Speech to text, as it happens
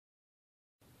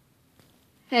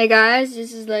Hey guys,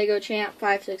 this is Lego Champ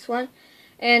 561,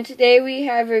 and today we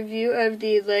have a review of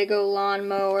the Lego Lawn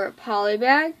Mower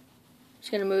polybag.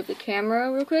 Just gonna move the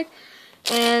camera real quick,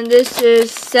 and this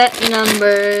is set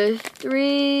number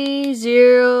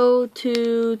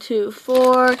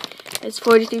 30224. It's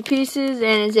 43 pieces,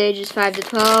 and its age is 5 to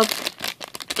 12.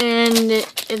 And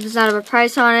it does not have a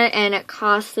price on it, and it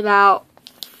costs about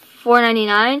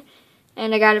 $4.99.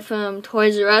 And I got it from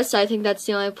Toys R Us. I think that's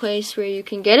the only place where you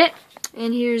can get it.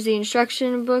 And here's the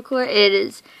instruction booklet. It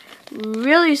is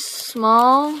really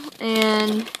small,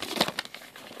 and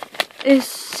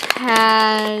this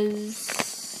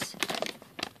has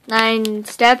 9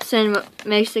 steps, and what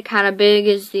makes it kind of big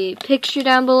is the picture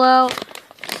down below.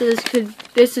 So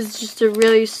this is just a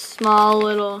really small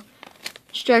little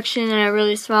instruction and a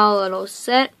really small little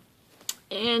set.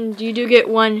 And you do get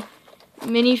one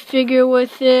minifigure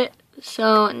with it.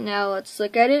 So now let's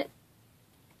look at it.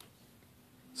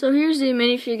 So here's the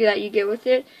minifigure that you get with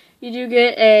it. You do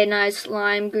get a nice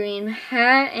lime green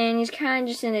hat, and he's kind of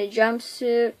just in a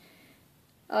jumpsuit,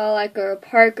 like a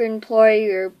park employee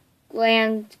or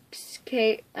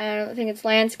landscape. I don't think it's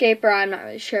landscaper. I'm not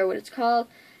really sure what it's called.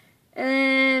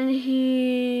 And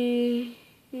he's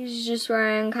just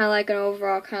wearing kind of like an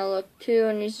overall kind of look too,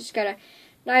 and he's just got a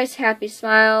nice happy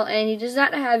smile, and he does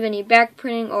not have any back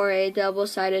printing or a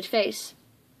double-sided face.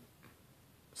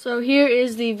 So here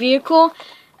is the vehicle.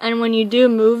 And when you do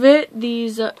move it,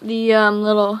 these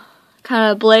little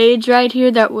kind of blades right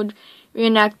here that would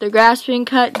reenact the grass being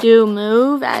cut do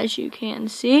move, as you can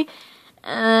see.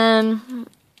 You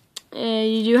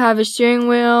do have a steering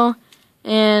wheel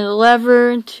and a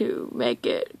lever to make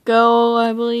it go,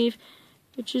 I believe.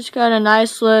 It's just got a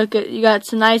nice look. You got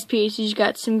some nice pieces. You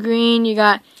got some green. You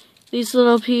got these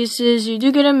little pieces. You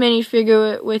do get a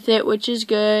minifigure with it, which is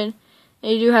good.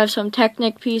 And you do have some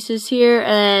Technic pieces here,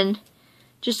 and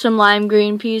just some lime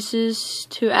green pieces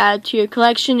to add to your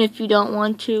collection if you don't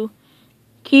want to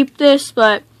keep this.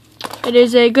 But it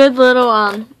is a good little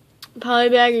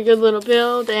polybag, a good little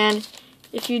build. And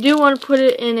if you do want to put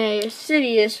it in a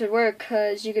city, this would work,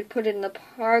 because you could put it in the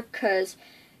park, because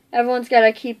everyone's got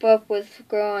to keep up with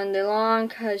growing their lawn,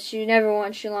 because you never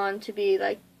want your lawn to be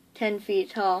like 10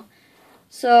 feet tall.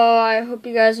 So I hope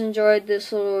you guys enjoyed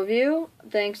this little review.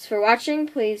 Thanks for watching.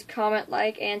 Please comment,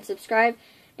 like, and subscribe.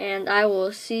 And I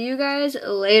will see you guys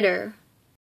later.